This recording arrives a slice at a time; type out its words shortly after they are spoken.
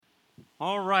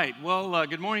All right. Well,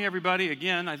 good morning, everybody.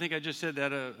 Again, I think I just said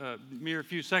that a mere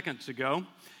few seconds ago.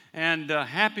 And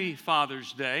happy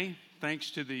Father's Day. Thanks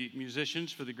to the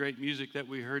musicians for the great music that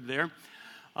we heard there.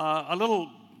 A little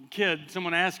kid,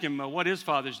 someone asked him, what is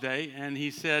Father's Day? And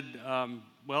he said,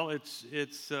 well,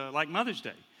 it's like Mother's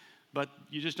Day, but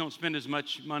you just don't spend as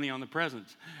much money on the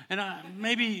presents. And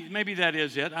maybe that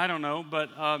is it. I don't know.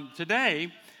 But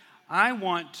today, I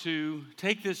want to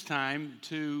take this time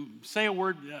to say a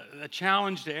word, a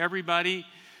challenge to everybody,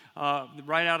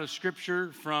 right out of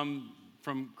Scripture from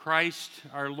Christ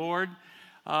our Lord.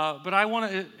 But I want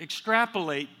to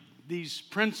extrapolate these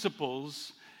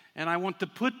principles, and I want to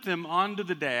put them onto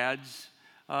the dads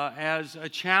as a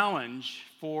challenge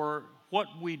for what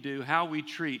we do, how we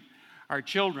treat our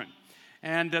children.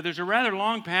 And there's a rather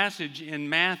long passage in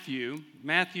Matthew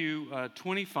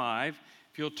 25.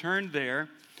 If you'll turn there.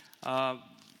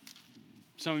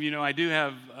 Some of you know I do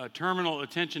have a terminal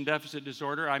attention deficit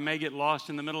disorder. I may get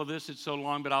lost in the middle of this. It's so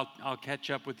long, but I'll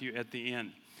catch up with you at the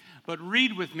end. But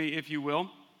read with me, if you will.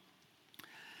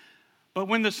 But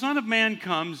when the Son of Man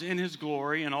comes in his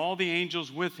glory and all the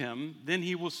angels with him, then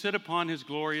he will sit upon his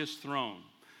glorious throne.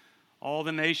 All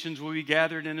the nations will be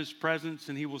gathered in his presence,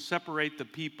 and he will separate the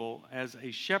people as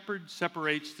a shepherd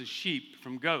separates the sheep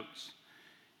from goats.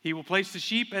 He will place the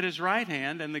sheep at his right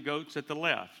hand and the goats at the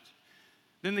left.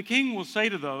 Then the king will say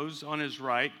to those on his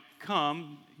right,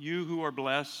 "Come, you who are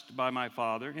blessed by my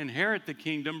Father, inherit the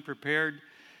kingdom prepared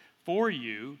for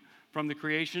you from the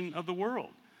creation of the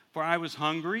world. For I was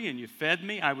hungry, and you fed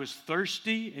me. I was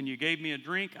thirsty, and you gave me a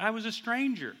drink. I was a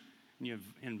stranger, and you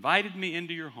invited me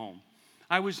into your home.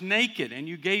 I was naked, and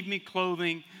you gave me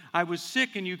clothing. I was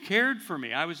sick, and you cared for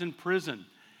me. I was in prison,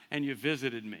 and you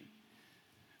visited me."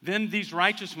 Then these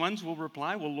righteous ones will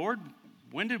reply, "Well, Lord,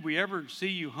 when did we ever see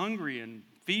you hungry and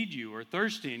feed you, or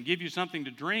thirsty and give you something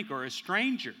to drink, or a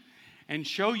stranger and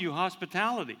show you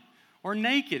hospitality, or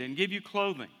naked and give you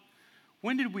clothing?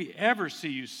 When did we ever see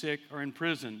you sick or in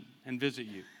prison and visit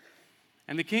you?"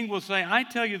 And the king will say, "I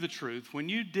tell you the truth, when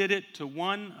you did it to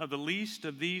one of the least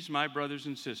of these my brothers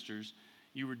and sisters,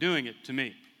 you were doing it to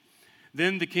me."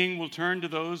 Then the king will turn to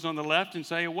those on the left and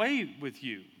say, "Away with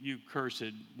you, you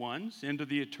cursed ones, into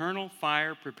the eternal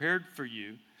fire prepared for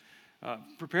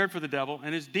the devil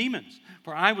and his demons.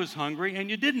 For I was hungry, and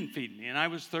you didn't feed me, and I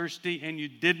was thirsty, and you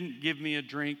didn't give me a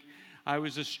drink. I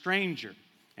was a stranger,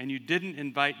 and you didn't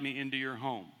invite me into your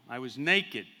home. I was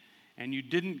naked, and you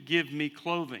didn't give me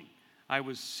clothing. I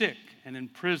was sick and in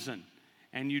prison,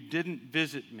 and you didn't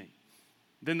visit me."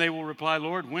 Then they will reply,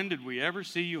 "Lord, when did we ever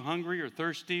see you hungry or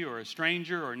thirsty or a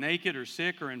stranger or naked or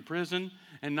sick or in prison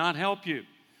and not help you?"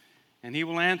 And he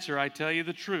will answer, "I tell you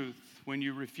the truth, when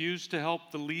you refuse to help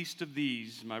the least of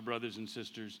these, my brothers and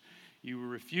sisters, you were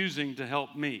refusing to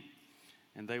help me."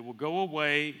 And they will go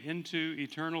away into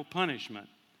eternal punishment,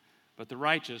 but the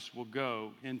righteous will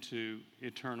go into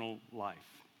eternal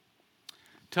life.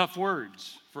 Tough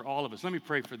words for all of us. Let me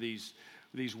pray for these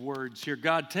words here.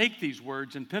 God, take these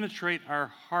words and penetrate our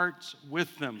hearts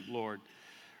with them, Lord.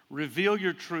 Reveal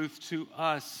your truth to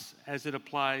us as it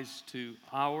applies to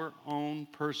our own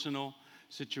personal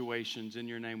situations. In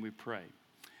your name we pray.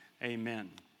 Amen.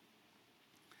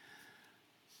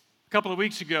 A couple of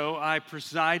weeks ago, I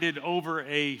presided over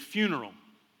a funeral.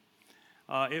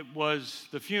 It was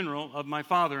the funeral of my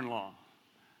father-in-law.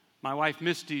 My wife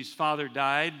Misty's father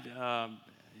died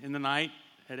in the night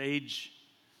at age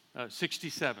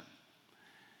 67,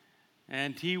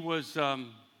 and he was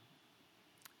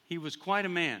quite a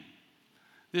man.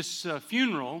 This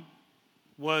funeral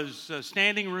was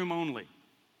standing room only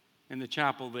in the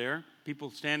chapel there, people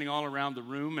standing all around the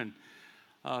room, and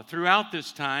throughout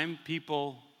this time,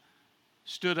 people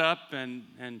stood up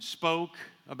and spoke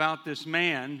about this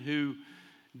man who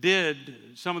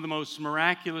did some of the most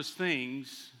miraculous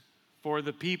things for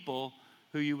the people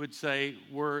who you would say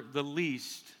were the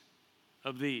least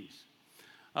of these.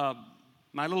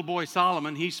 My little boy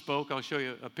Solomon, he spoke. I'll show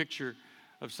you a picture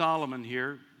of Solomon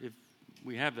here, if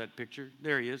we have that picture.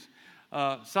 There he is.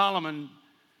 Solomon,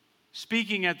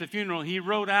 speaking at the funeral, he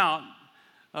wrote out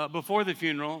before the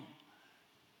funeral,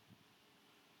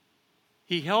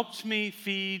 "He helps me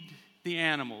feed the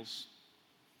animals.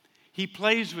 He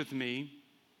plays with me.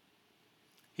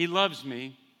 He loves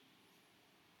me,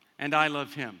 and I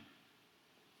love him."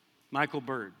 Michael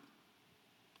Bird.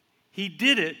 He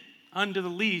did it unto the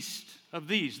least of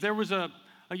these. There was a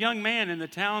young man in the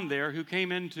town there who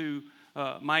came into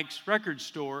Mike's record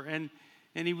store, and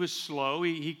he was slow.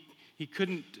 He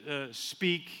couldn't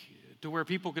speak to where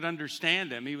people could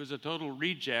understand him. He was a total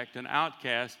reject, an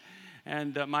outcast.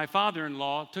 And my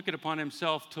father-in-law took it upon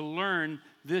himself to learn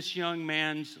this young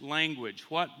man's language,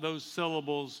 what those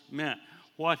syllables meant,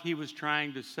 what he was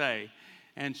trying to say,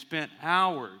 and spent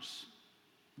hours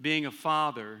being a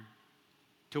father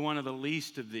to one of the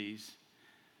least of these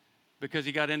because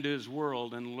he got into his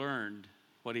world and learned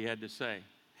what he had to say.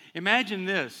 Imagine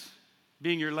this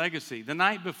being your legacy. The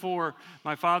night before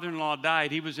my father-in-law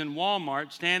died, he was in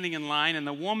Walmart standing in line, and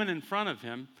the woman in front of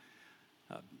him,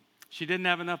 she didn't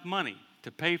have enough money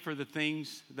to pay for the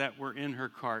things that were in her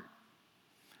cart.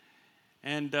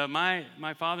 And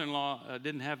my father-in-law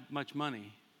didn't have much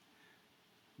money,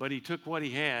 but he took what he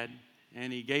had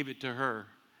and he gave it to her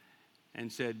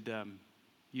and said,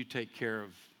 you take care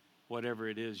of whatever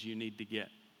it is you need to get.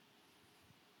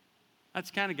 That's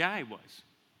the kind of guy he was.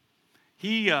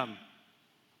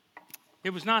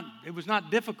 It was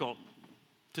not difficult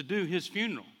to do his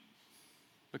funeral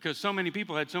because so many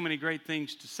people had so many great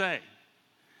things to say.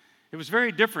 It was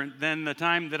very different than the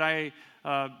time that I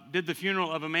did the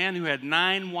funeral of a man who had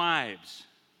 9 wives.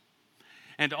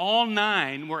 And all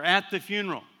 9 were at the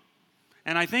funeral.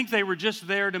 And I think they were just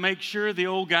there to make sure the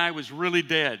old guy was really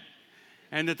dead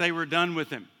and that they were done with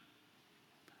him.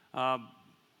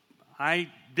 I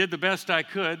did the best I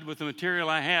could with the material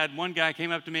I had. One guy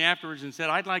came up to me afterwards and said,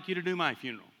 I'd like you to do my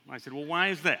funeral. I said, well, why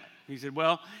is that? He said,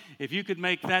 well, if you could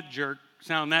make that jerk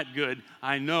sound that good,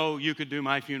 I know you could do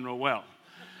my funeral well.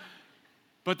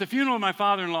 But the funeral of my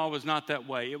father-in-law was not that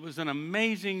way. It was an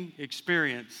amazing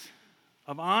experience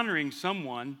of honoring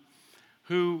someone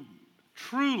who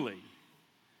truly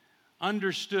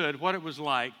understood what it was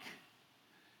like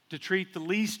to treat the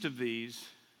least of these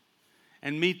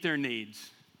and meet their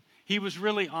needs. He was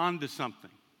really on to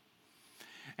something.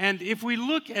 And if we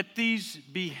look at these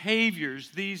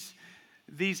behaviors, these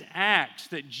acts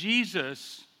that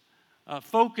Jesus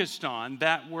focused on,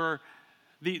 that were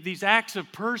these acts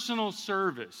of personal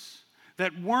service,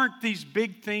 that weren't these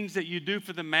big things that you do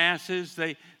for the masses,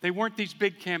 they weren't these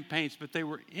big campaigns, but they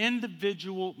were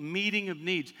individual meeting of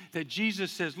needs, that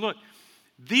Jesus says, look,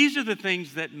 these are the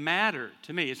things that matter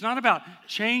to me. It's not about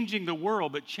changing the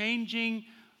world, but changing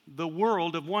the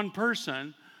world of one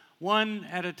person, one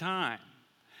at a time.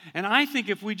 And I think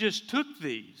if we just took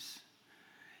these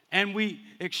and we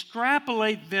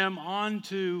extrapolate them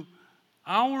onto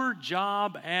our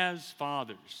job as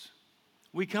fathers,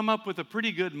 we come up with a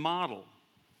pretty good model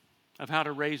of how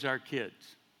to raise our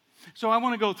kids. So I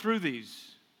want to go through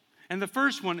these. And the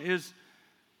first one is,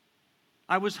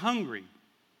 I was hungry,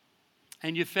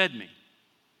 and you fed me.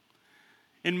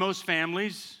 In most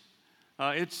families,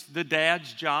 it's the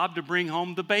dad's job to bring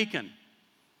home the bacon.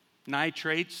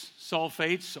 Nitrates,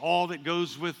 sulfates, all that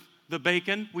goes with the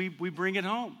bacon, we bring it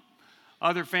home.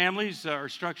 Other families are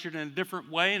structured in a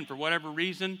different way, and for whatever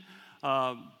reason,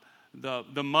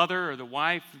 the mother or the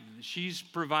wife, she's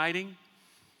providing.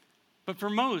 But for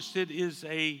most, it is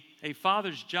a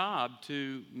father's job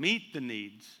to meet the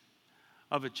needs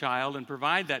of a child and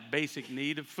provide that basic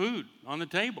need of food on the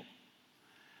table.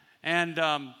 And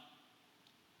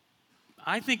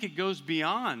I think it goes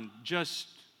beyond just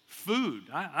food.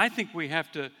 I think we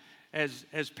have to,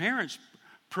 as parents,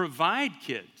 provide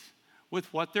kids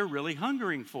with what they're really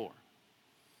hungering for.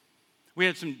 We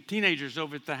had some teenagers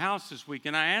over at the house this week,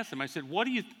 and I asked them, I said, what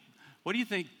do you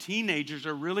think teenagers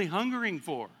are really hungering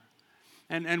for?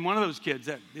 And one of those kids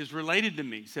that is related to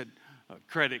me said, a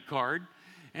credit card.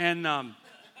 And I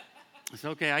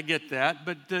said, okay, I get that.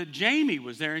 But Jamie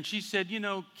was there, and she said,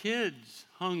 kids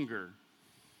hunger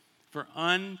for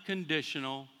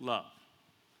unconditional love.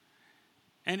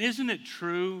 And isn't it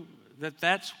true that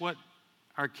that's what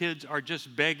our kids are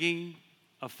just begging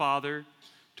a father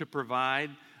to provide?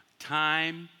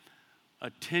 Time,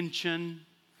 attention,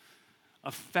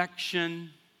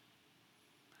 affection,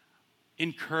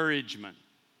 encouragement.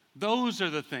 Those are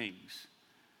the things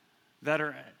that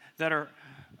are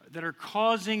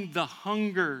causing the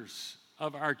hungers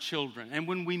of our children. And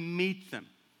when we meet them,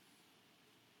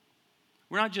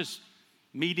 we're not just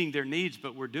meeting their needs,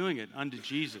 but we're doing it unto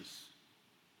Jesus.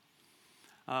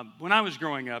 When I was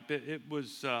growing up, it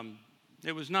was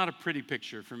not a pretty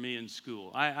picture for me in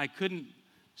school. I couldn't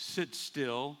sit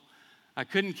still. I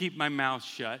couldn't keep my mouth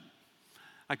shut.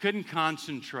 I couldn't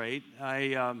concentrate.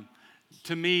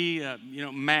 To me,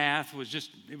 math was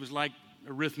it was like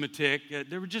arithmetic.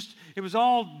 It was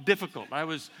all difficult. I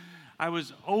was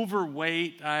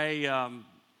overweight. I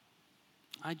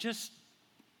just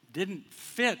didn't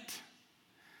fit.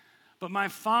 But my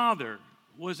father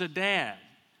was a dad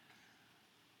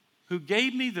who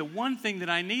gave me the one thing that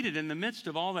I needed in the midst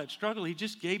of all that struggle. He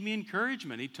just gave me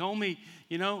encouragement. He told me,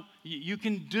 you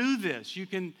can do this. You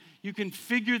can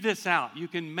figure this out. You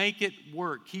can make it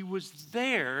work. He was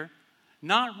there,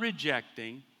 not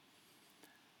rejecting,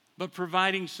 but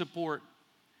providing support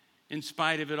in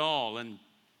spite of it all. And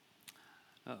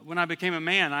when I became a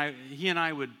man, he and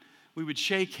I would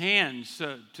shake hands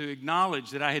to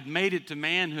acknowledge that I had made it to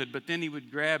manhood, but then he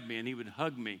would grab me and he would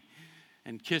hug me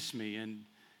and kiss me, and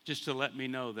just to let me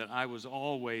know that I was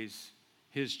always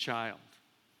his child.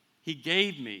 He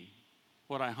gave me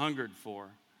what I hungered for,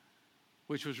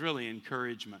 which was really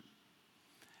encouragement.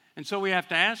 And so we have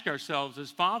to ask ourselves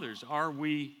as fathers, are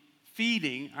we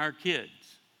feeding our kids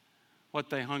what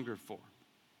they hunger for?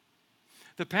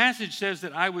 The passage says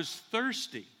that I was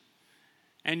thirsty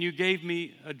and you gave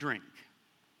me a drink.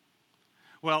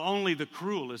 Well, only the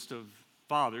cruelest of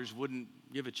fathers wouldn't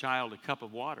give a child a cup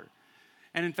of water.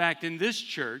 And in fact, in this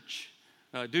church,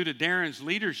 due to Darren's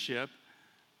leadership,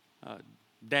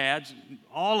 dads,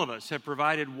 all of us have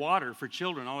provided water for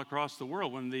children all across the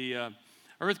world. When the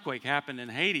earthquake happened in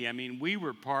Haiti, I mean, we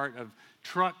were part of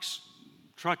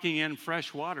trucking in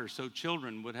fresh water so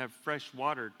children would have fresh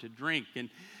water to drink. And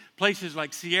places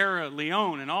like Sierra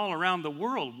Leone and all around the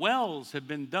world, wells have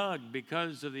been dug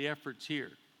because of the efforts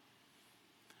here.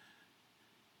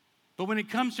 But when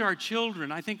it comes to our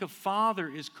children, I think a father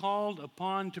is called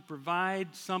upon to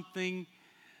provide something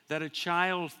that a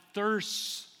child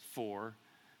thirsts for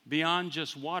beyond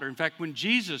just water. In fact, when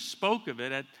Jesus spoke of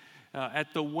it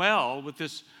at the well with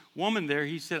this woman there,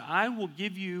 he said, I will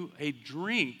give you a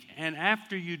drink, and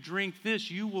after you drink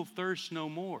this, you will thirst no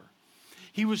more.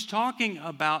 He was talking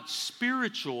about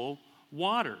spiritual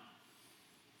water.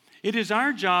 It is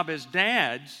our job as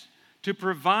dads to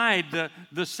provide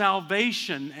the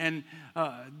salvation and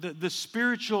the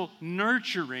spiritual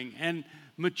nurturing and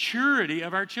maturity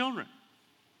of our children.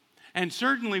 And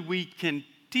certainly we can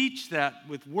teach that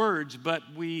with words, but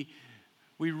we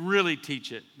really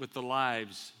teach it with the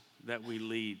lives that we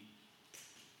lead.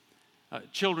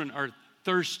 Children are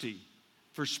thirsty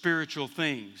for spiritual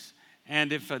things.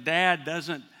 And if a dad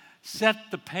doesn't set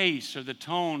the pace or the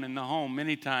tone in the home,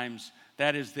 many times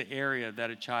that is the area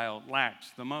that a child lacks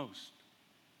the most.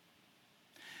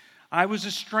 I was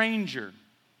a stranger,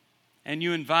 and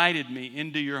you invited me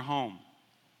into your home.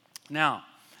 Now,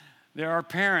 there are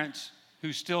parents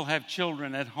who still have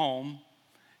children at home,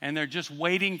 and they're just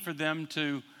waiting for them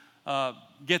to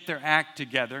get their act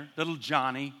together. Little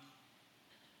Johnny,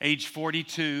 age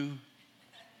 42,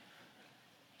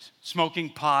 smoking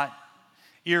pot,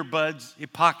 earbuds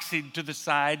epoxied to the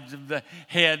sides of the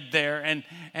head there,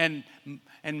 and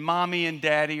mommy and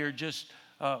daddy are just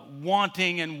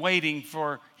wanting and waiting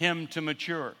for him to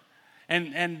mature.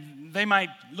 And they might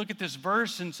look at this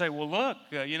verse and say, well, look,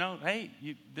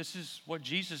 this is what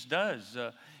Jesus does,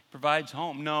 provides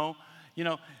home. No,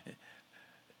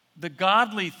 the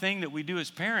godly thing that we do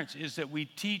as parents is that we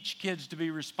teach kids to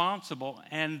be responsible,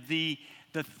 and the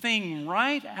thing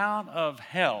right out of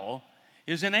hell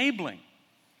is enabling.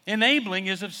 Enabling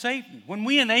is of Satan. When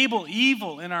we enable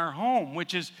evil in our home,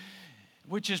 which is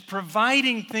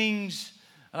providing things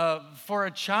for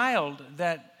a child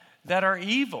that are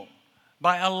evil,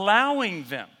 by allowing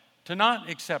them to not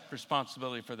accept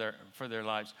responsibility for their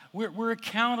lives, we're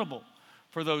accountable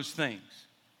for those things.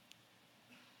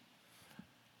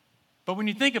 But when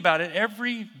you think about it,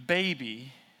 every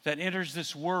baby that enters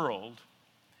this world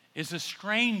is a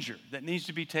stranger that needs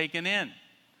to be taken in.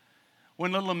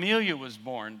 When little Amelia was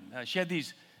born, she had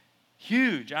these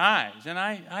huge eyes, and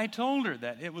I told her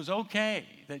that it was okay,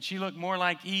 that she looked more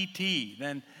like E.T.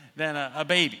 than a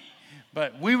baby.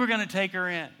 But we were going to take her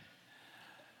in.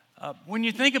 When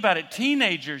you think about it,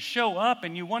 teenagers show up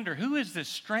and you wonder, who is this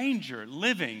stranger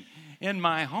living in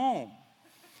my home?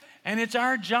 And it's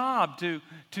our job to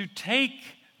take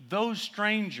those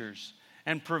strangers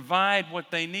and provide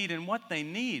what they need. And what they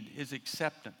need is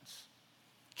acceptance.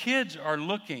 Kids are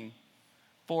looking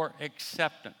for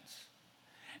acceptance.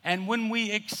 And when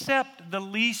we accept the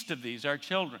least of these, our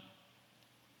children,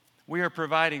 we are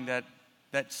providing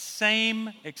that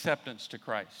same acceptance to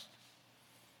Christ.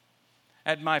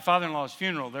 At my father-in-law's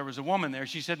funeral, there was a woman there.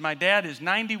 She said, my dad is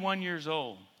 91 years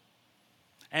old,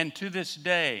 and to this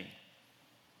day,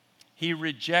 he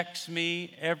rejects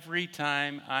me every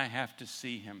time I have to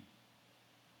see him.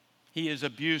 He is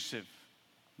abusive,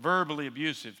 verbally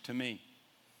abusive to me.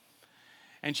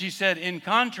 And she said, in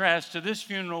contrast to this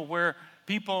funeral where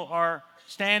people are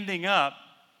standing up,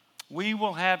 we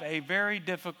will have a very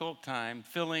difficult time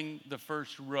filling the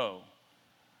first row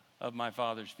of my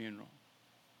father's funeral.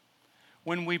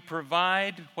 When we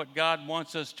provide what God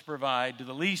wants us to provide to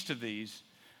the least of these,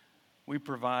 we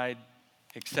provide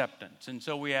acceptance. And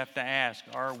so we have to ask,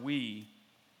 are we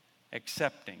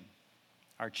accepting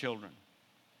our children?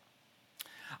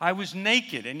 I was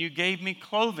naked and you gave me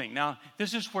clothing. Now,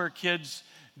 this is where kids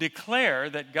declare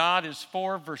that God is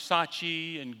for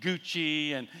Versace and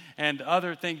Gucci and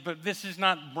other things, but this is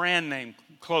not brand name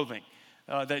clothing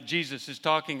that Jesus is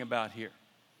talking about here.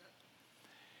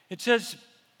 It says,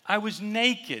 I was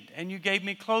naked and you gave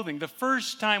me clothing. The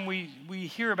first time we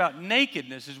hear about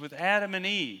nakedness is with Adam and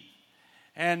Eve.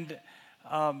 And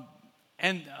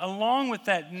along with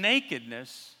that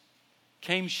nakedness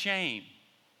came shame.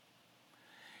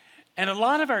 And a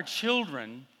lot of our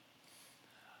children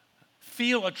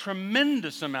feel a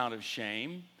tremendous amount of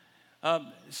shame.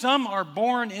 Some are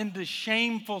born into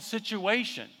shameful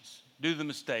situations due to the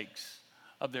mistakes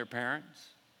of their parents.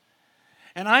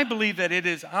 And I believe that it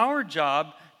is our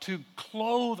job to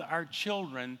clothe our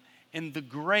children in the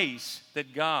grace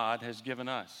that God has given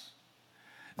us.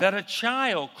 That a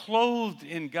child clothed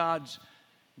in God's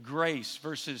grace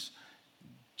versus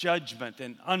judgment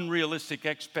and unrealistic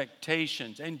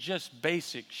expectations and just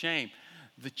basic shame.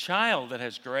 The child that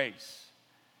has grace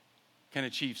can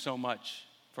achieve so much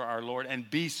for our Lord and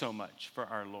be so much for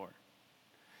our Lord.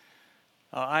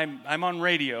 I'm on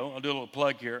radio, I'll do a little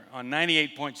plug here, on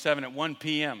 98.7 at 1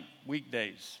 p.m.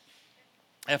 weekdays,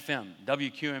 FM,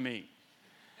 WQME.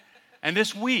 And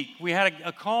this week we had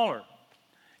a caller.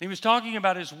 He was talking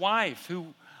about his wife,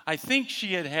 who I think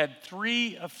she had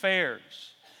 3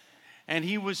 affairs, and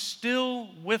he was still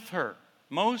with her.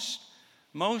 Most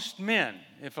men,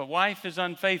 if a wife is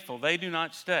unfaithful, they do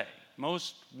not stay.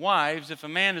 Most wives, if a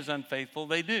man is unfaithful,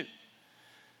 they do.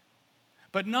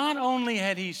 But not only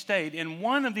had he stayed, in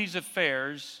one of these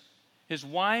affairs, his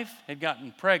wife had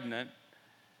gotten pregnant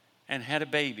and had a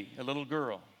baby, a little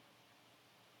girl.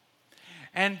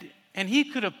 And he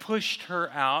could have pushed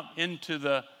her out into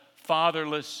the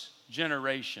fatherless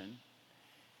generation.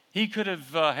 He could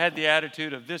have had the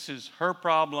attitude of, this is her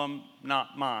problem,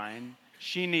 not mine.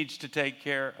 She needs to take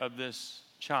care of this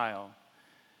child.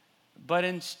 But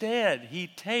instead, he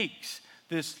takes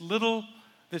this little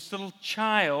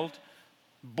child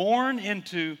born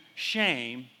into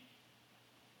shame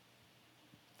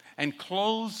and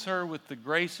clothes her with the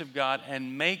grace of God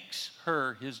and makes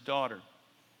her his daughter.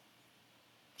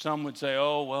 Some would say,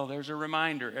 oh, well, there's a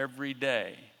reminder every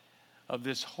day of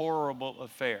this horrible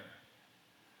affair.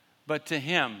 But to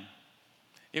him,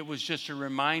 it was just a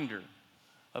reminder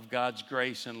of God's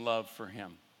grace and love for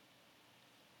him.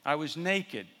 I was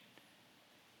naked,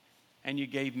 and you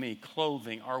gave me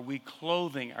clothing. Are we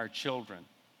clothing our children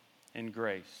in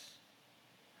grace?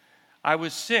 I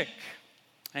was sick,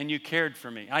 and you cared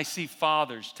for me. I see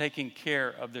fathers taking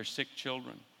care of their sick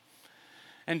children.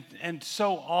 And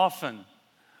so often,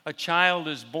 a child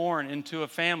is born into a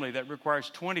family that requires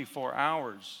 24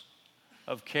 hours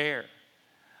of care.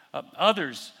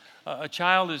 A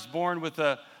child is born with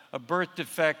a birth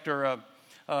defect or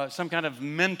some kind of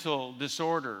mental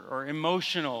disorder or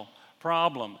emotional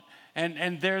problem,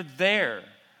 and they're there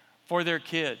for their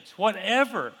kids.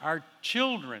 Whatever our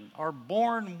children are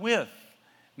born with,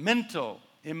 mental,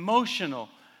 emotional,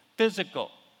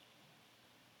 physical,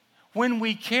 when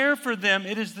we care for them,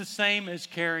 it is the same as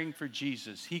caring for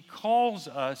Jesus. He calls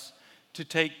us to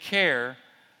take care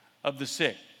of the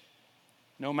sick,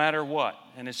 no matter what,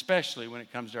 and especially when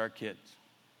it comes to our kids.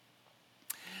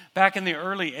 Back in the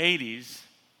early 80s,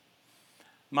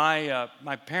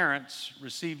 my parents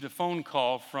received a phone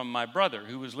call from my brother,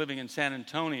 who was living in San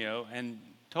Antonio, and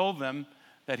told them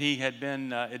that he had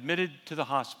been admitted to the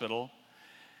hospital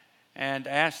and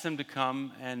asked them to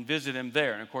come and visit him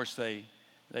there. And of course, they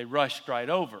rushed right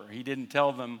over. He didn't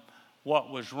tell them what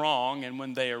was wrong, and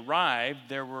when they arrived,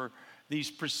 there were these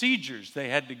procedures they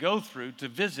had to go through to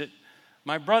visit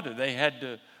my brother. They had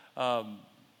to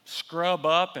scrub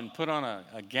up and put on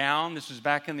a gown. This was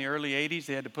back in the early 80s.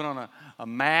 They had to put on a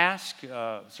mask,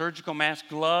 surgical mask,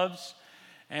 gloves,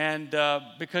 and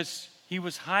because he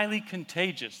was highly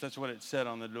contagious. That's what it said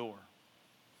on the door.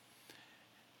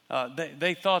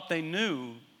 They thought they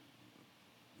knew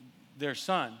their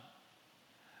son,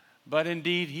 but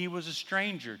indeed he was a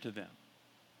stranger to them.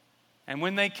 And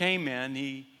when they came in,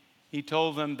 he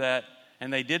told them that,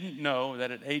 and they didn't know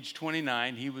that at age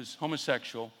 29 he was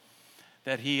homosexual,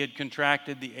 that he had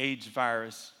contracted the AIDS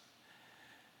virus,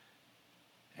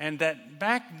 and that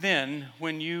back then,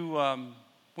 when you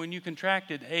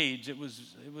contracted AIDS, it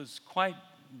was quite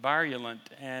virulent,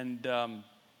 and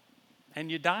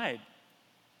you died.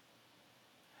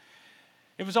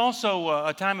 It was also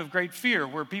a time of great fear,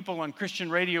 where people on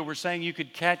Christian radio were saying you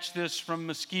could catch this from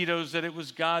mosquitoes, that it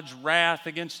was God's wrath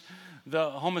against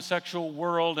the homosexual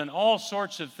world, and all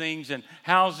sorts of things, and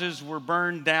houses were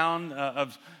burned down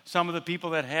of some of the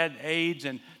people that had AIDS,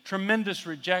 and tremendous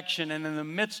rejection. And in the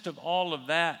midst of all of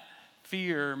that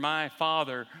fear, my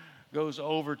father goes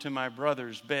over to my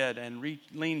brother's bed and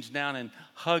leans down and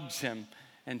hugs him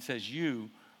and says, "You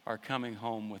are coming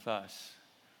home with us.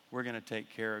 We're going to take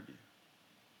care of you."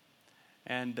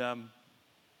 And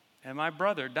my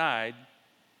brother died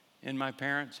in my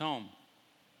parents' home.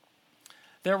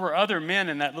 There were other men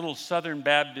in that little Southern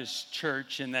Baptist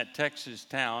church in that Texas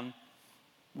town,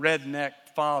 redneck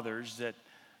fathers, that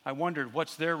I wondered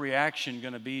what's their reaction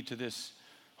going to be to this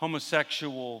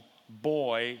homosexual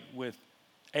boy with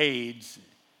AIDS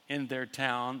in their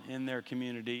town, in their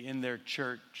community, in their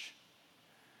church.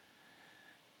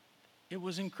 It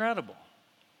was incredible.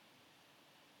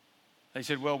 They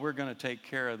said, "Well, we're going to take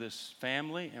care of this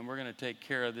family and we're going to take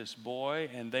care of this boy."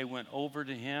 And they went over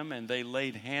to him and they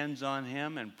laid hands on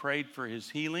him and prayed for his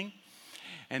healing.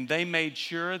 And they made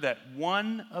sure that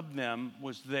one of them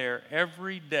was there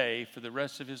every day for the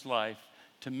rest of his life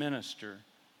to minister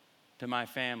to my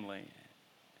family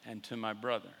and to my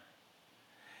brother.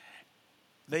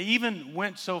 They even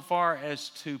went so far as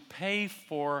to pay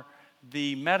for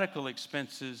the medical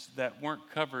expenses that weren't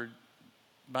covered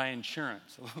by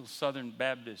insurance. A little Southern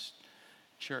Baptist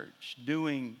church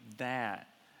doing that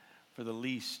for the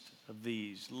least of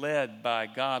these, led by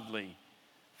godly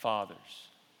fathers.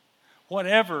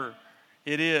 Whatever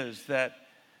it is that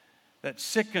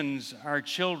sickens our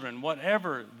children,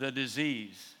 whatever the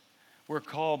disease, we're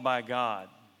called by God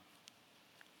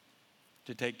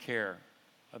to take care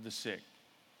of the sick,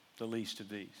 the least of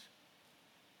these.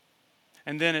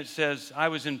 And then it says, "I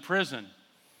was in prison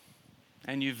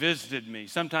and you visited me."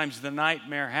 Sometimes the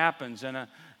nightmare happens and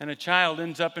a child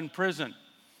ends up in prison.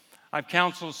 I've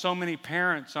counseled so many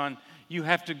parents on you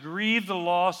have to grieve the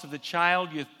loss of the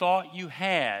child you thought you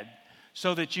had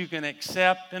so that you can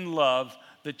accept and love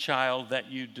the child that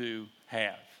you do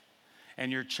have.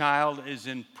 And your child is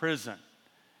in prison.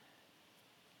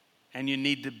 And you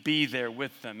need to be there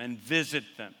with them and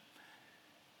visit them.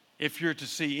 If you're to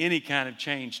see any kind of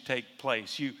change take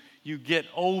place, you get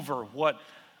over what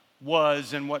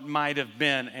was and what might have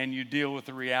been, and you deal with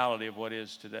the reality of what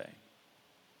is today.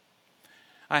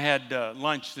 I had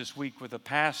lunch this week with a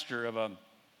pastor of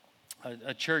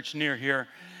a church near here,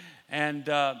 and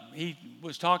he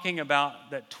was talking about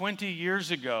that 20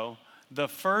 years ago, the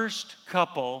first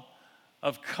couple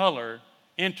of color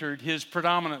entered his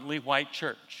predominantly white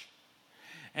church.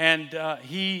 And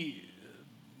he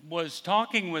was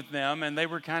talking with them, and they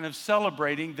were kind of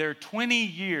celebrating their 20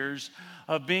 years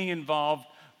of being involved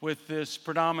with this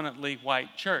predominantly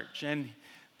white church. And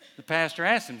the pastor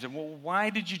asked him, said, "Well,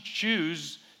 why did you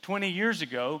choose 20 years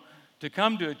ago to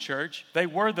come to a church?" They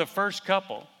were the first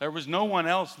couple. There was no one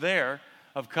else there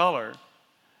of color.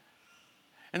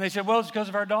 And they said, "Well, it's because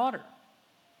of our daughter."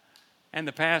 And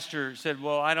the pastor said,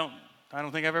 "Well, I don't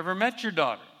think I've ever met your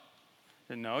daughter." I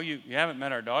said, "No, you haven't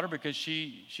met our daughter because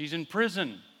she's in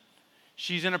prison.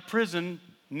 She's in a prison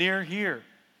near here.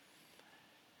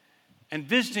 And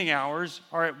visiting hours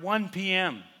are at 1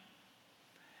 p.m.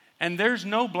 And there's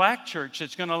no black church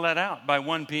that's going to let out by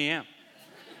 1 p.m.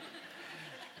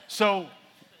 So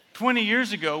 20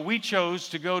 years ago, we chose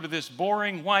to go to this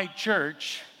boring white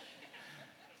church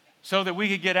so that we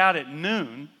could get out at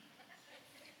noon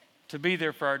to be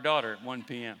there for our daughter at 1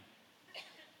 p.m.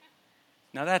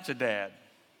 Now that's a dad.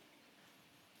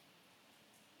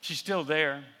 She's still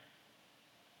there.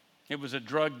 It was a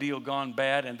drug deal gone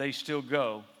bad, and they still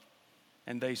go,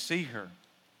 and they see her.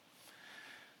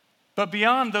 But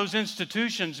beyond those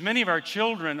institutions, many of our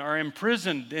children are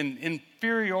imprisoned in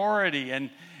inferiority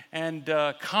and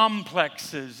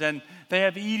complexes, and they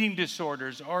have eating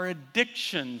disorders or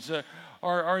addictions,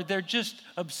 or they're just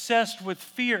obsessed with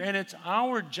fear. And it's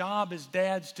our job as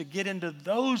dads to get into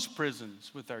those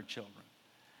prisons with our children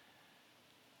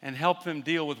and help them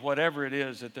deal with whatever it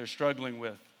is that they're struggling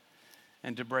with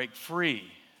and to break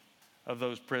free of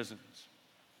those prisons.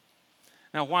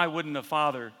 Now, why wouldn't a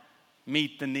father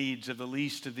meet the needs of the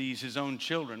least of these, his own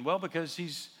children? Well, because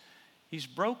he's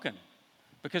broken.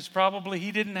 Because probably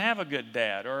he didn't have a good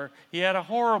dad, or he had a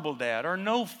horrible dad, or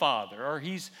no father, or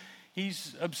he's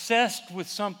obsessed with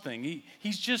something.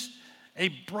 He's just a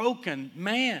broken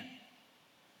man.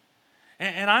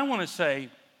 And I want to say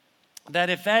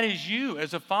that if that is you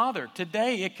as a father,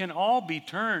 today it can all be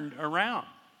turned around.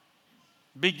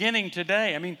 Beginning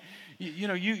today. I mean,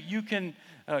 you can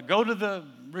go to the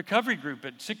recovery group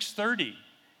at 6:30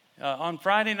 on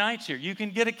Friday nights here. You can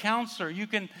get a counselor. You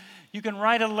can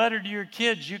write a letter to your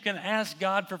kids. You can ask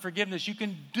God for forgiveness. You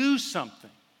can do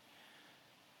something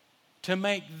to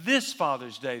make this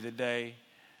Father's Day the day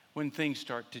when things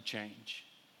start to change.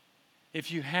 If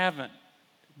you haven't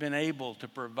been able to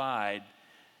provide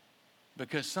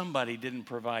because somebody didn't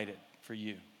provide it for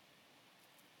you.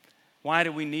 Why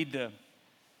do we need to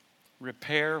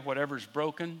repair whatever's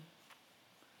broken?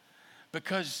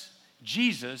 Because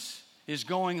Jesus is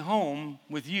going home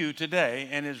with you today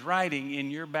and is riding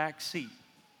in your back seat.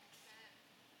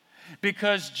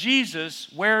 Because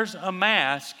Jesus wears a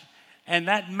mask, and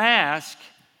that mask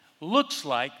looks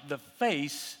like the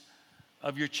face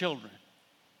of your children.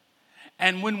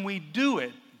 And when we do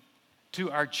it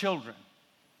to our children,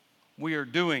 we are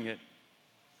doing it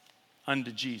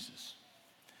unto Jesus.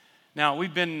 Now,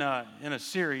 we've been in a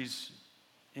series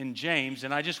in James,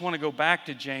 and I just want to go back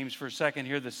to James for a second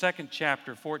here. The 2nd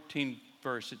chapter, 14th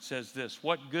verse, it says this: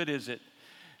 "What good is it,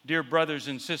 dear brothers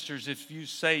and sisters, if you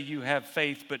say you have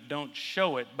faith but don't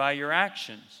show it by your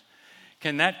actions?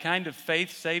 Can that kind of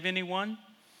faith save anyone?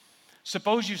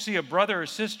 Suppose you see a brother or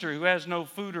sister who has no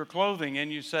food or clothing,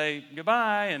 and you say,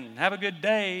 'Goodbye and have a good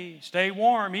day, stay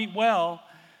warm, eat well,'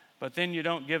 but then you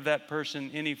don't give that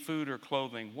person any food or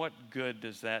clothing. What good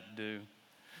does that do?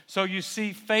 So you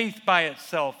see, faith by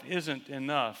itself isn't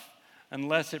enough.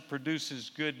 Unless it produces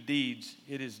good deeds,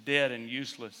 it is dead and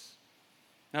useless.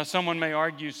 Now, someone may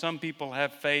argue some people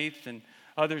have faith and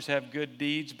others have good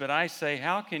deeds, but I say,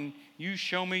 how can you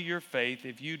show me your faith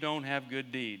if you don't have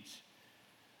good deeds?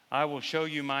 I will show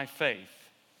you my faith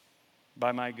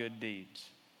by my good deeds."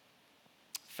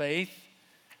 Faith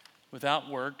without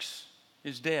works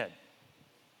is dead.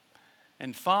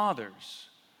 And fathers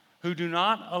who do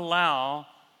not allow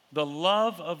the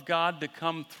love of God to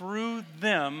come through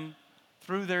them,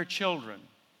 through their children,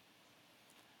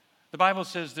 the Bible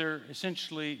says they're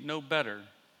essentially no better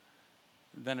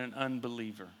than an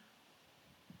unbeliever.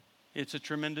 It's a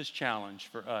tremendous challenge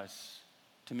for us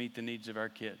to meet the needs of our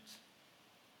kids.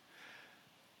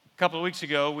 A couple of weeks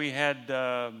ago, we had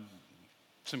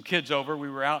some kids over. We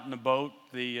were out in the boat.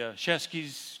 The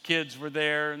Shesky's kids were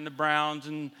there, and the Browns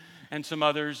and some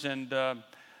others. And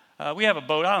we have a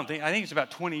boat. I think it's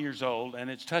about 20 years old, and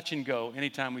it's touch and go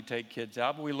anytime we take kids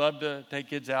out. But we love to take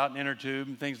kids out in inner tube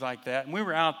and things like that. And we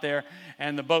were out there,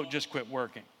 and the boat just quit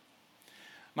working.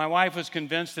 My wife was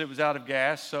convinced that it was out of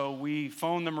gas, so we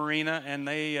phoned the marina, and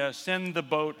they send the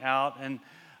boat out, and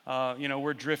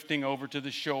we're drifting over to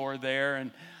the shore there,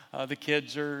 and the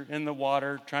kids are in the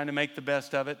water trying to make the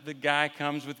best of it. The guy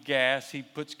comes with gas. He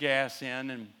puts gas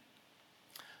in, and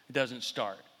it doesn't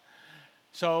start.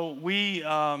 So we,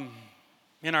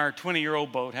 in our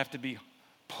 20-year-old boat, have to be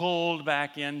pulled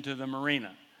back into the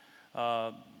marina.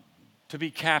 To be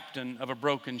captain of a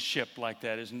broken ship like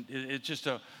that it's just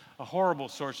a horrible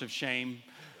source of shame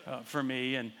for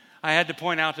me. And I had to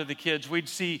point out to the kids, we'd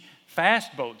see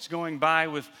fast boats going by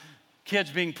with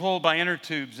kids being pulled by inner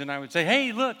tubes, and I would say,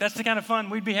 "Hey, look, that's the kind of fun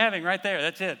we'd be having right there.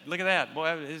 That's it. Look at that.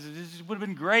 Boy, this would have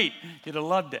been great. You'd have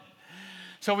loved it."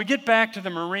 So we get back to the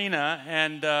marina,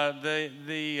 and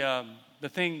the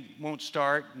thing won't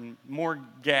start, and more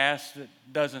gas that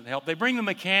doesn't help. They bring the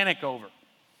mechanic over,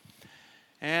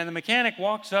 and the mechanic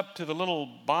walks up to the little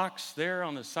box there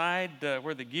on the side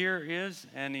where the gear is,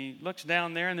 and he looks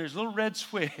down there, and there's a little red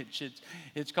switch.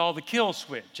 It's called the kill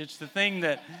switch. It's the thing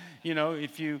that,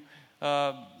 if you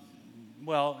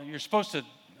you're supposed to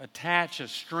attach a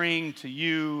string to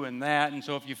you and that, and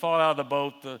so if you fall out of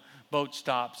the boat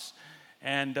stops.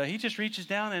 And he just reaches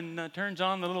down and turns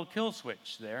on the little kill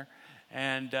switch there,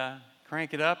 and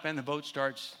crank it up, and the boat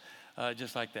starts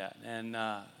just like that. And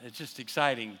it's just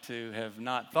exciting to have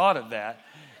not thought of that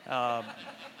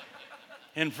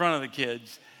in front of the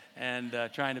kids, and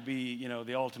trying to be,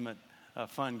 the ultimate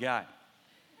fun guy.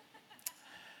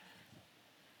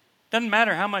 Doesn't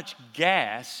matter how much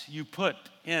gas you put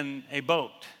in a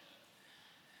boat.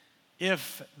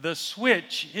 If the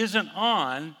switch isn't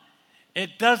on,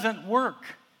 it doesn't work.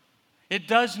 It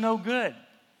does no good.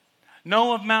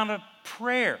 No amount of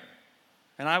prayer.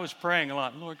 And I was praying a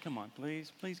lot. Lord, come on,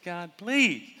 please, God,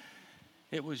 please.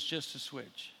 It was just a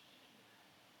switch.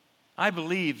 I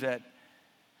believe that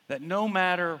no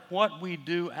matter what we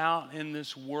do out in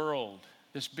this world,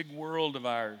 this big world of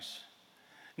ours,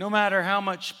 no matter how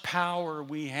much power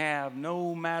we have,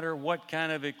 no matter what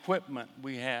kind of equipment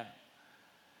we have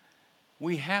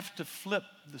to flip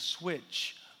the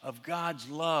switch of God's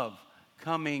love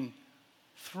coming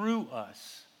through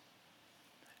us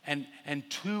and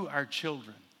to our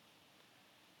children,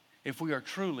 if we are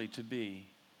truly to be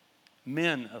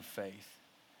men of faith,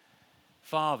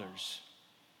 fathers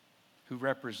who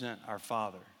represent our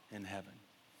Father in heaven.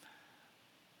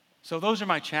 So those are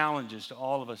my challenges to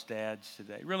all of us dads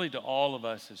today, really to all of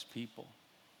us as people,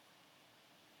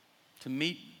 to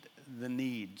meet the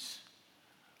needs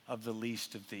of the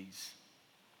least of these,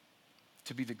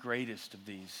 to be the greatest of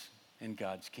these in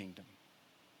God's kingdom.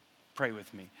 Pray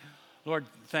with me. Lord,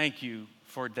 thank you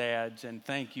for dads, and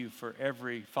thank you for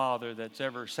every father that's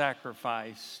ever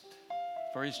sacrificed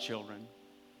for his children.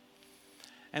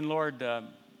 And Lord,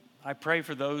 I pray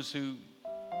for those who,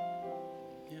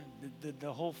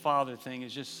 the whole father thing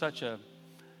is just such a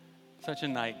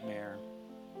nightmare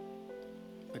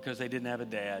because they didn't have a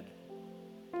dad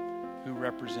who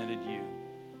represented you.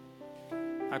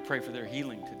 I pray for their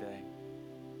healing today.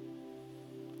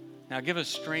 Now give us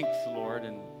strength, Lord,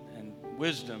 and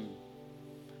wisdom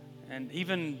and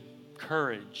even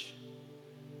courage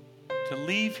to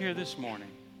leave here this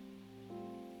morning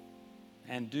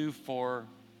and do for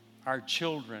our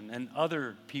children and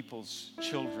other people's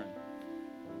children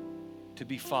to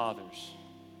be fathers.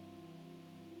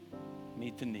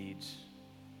 Meet the needs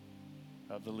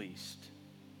of the least.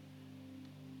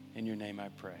 In your name I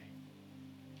pray.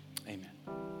 Amen.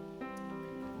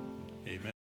 Amen.